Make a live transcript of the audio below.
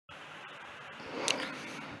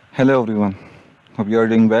Hello everyone, hope you are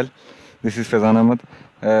doing well. This is Faizan Ahmed.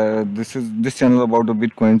 This channel about the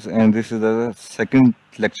bitcoins, and this is the second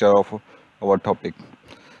lecture of our topic.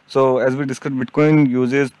 So as we discussed, Bitcoin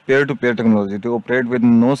uses peer-to-peer technology to operate with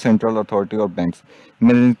no central authority or banks.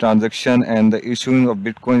 Managing transaction and the issuing of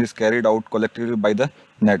Bitcoin is carried out collectively by the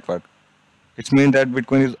network. It means that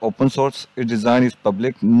Bitcoin is open source, its design is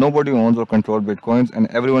public, nobody owns or controls Bitcoins, and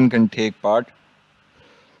everyone can take part.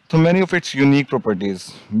 So many of its unique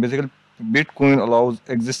properties. Basically, Bitcoin allows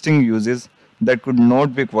existing uses that could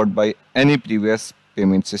not be covered by any previous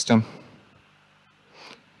payment system.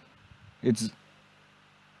 It's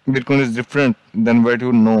Bitcoin is different than what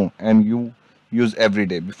you know and you use every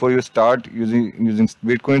day. Before you start using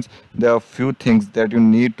Bitcoins, there are few things that you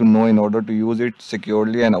need to know in order to use it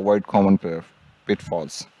securely and avoid common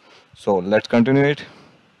pitfalls. So let's continue it.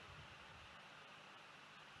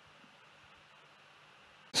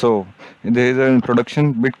 So, there is an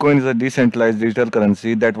introduction. Bitcoin is a decentralized digital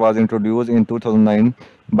currency that was introduced in 2009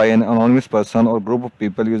 by an anonymous person or group of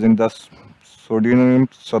people using the pseudonym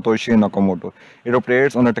Satoshi Nakamoto. It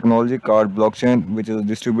operates on a technology called blockchain, which is a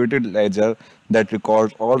distributed ledger that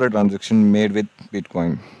records all the transactions made with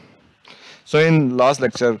Bitcoin. So in last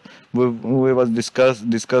lecture, we was discussed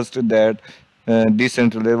that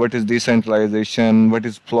decentralized, what is decentralization, what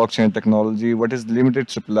is blockchain technology, what is limited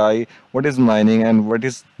supply, what is mining, and what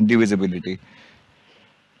is divisibility.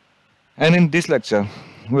 And in this lecture,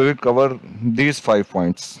 we will cover these 5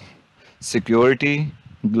 points: security,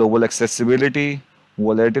 global accessibility,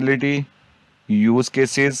 volatility, use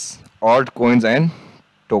cases, altcoins, and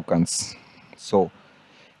tokens. So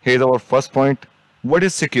here's our first point. What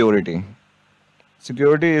is security?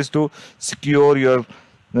 Security is to secure your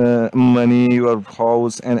money, your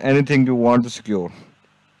house, and anything you want to secure.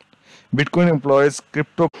 Bitcoin employs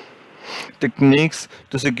crypto techniques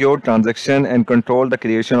to secure transaction and control the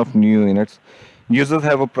creation of new units. Users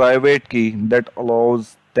have a private key that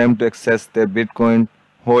allows them to access their Bitcoin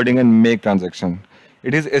holding and make transaction.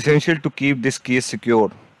 It is essential to keep this key secure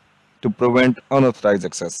to prevent unauthorized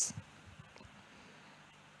access.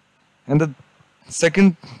 And the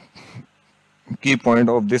second key point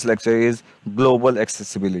of this lecture is global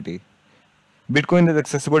accessibility. Bitcoin is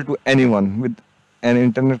accessible to anyone with an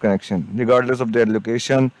internet connection, regardless of their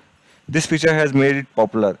location. This feature has made it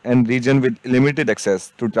popular in regions with limited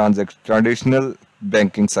access to traditional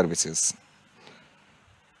banking services.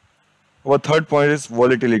 Our third point is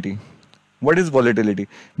volatility. What is volatility?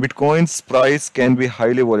 Bitcoin's price can be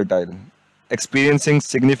highly volatile, experiencing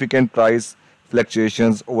significant price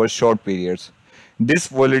fluctuations over short periods. This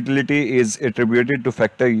volatility is attributed to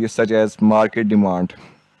factors such as market demand.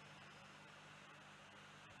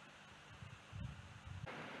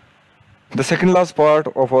 The second last part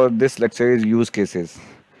of this lecture is use cases.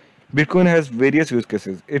 Bitcoin has various use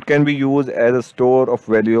cases. It can be used as a store of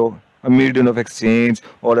value, a medium of exchange,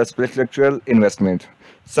 or a spiritual investment.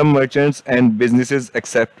 Some merchants and businesses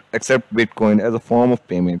accept Bitcoin as a form of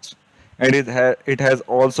payment, and it has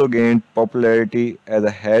also gained popularity as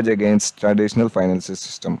a hedge against traditional financial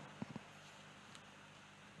system.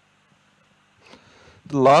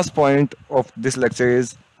 The last point of this lecture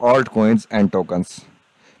is altcoins and tokens.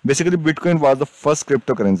 Basically, Bitcoin was the first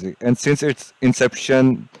cryptocurrency, and since its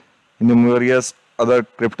inception, numerous other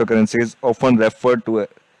cryptocurrencies, often referred to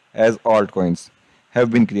as altcoins,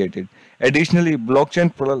 have been created. Additionally,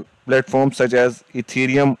 blockchain platforms such as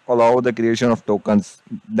Ethereum allow the creation of tokens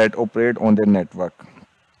that operate on their network.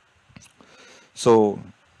 So,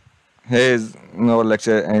 here is our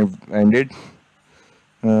lecture ended.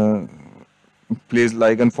 Uh, Please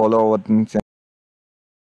like and follow our channel.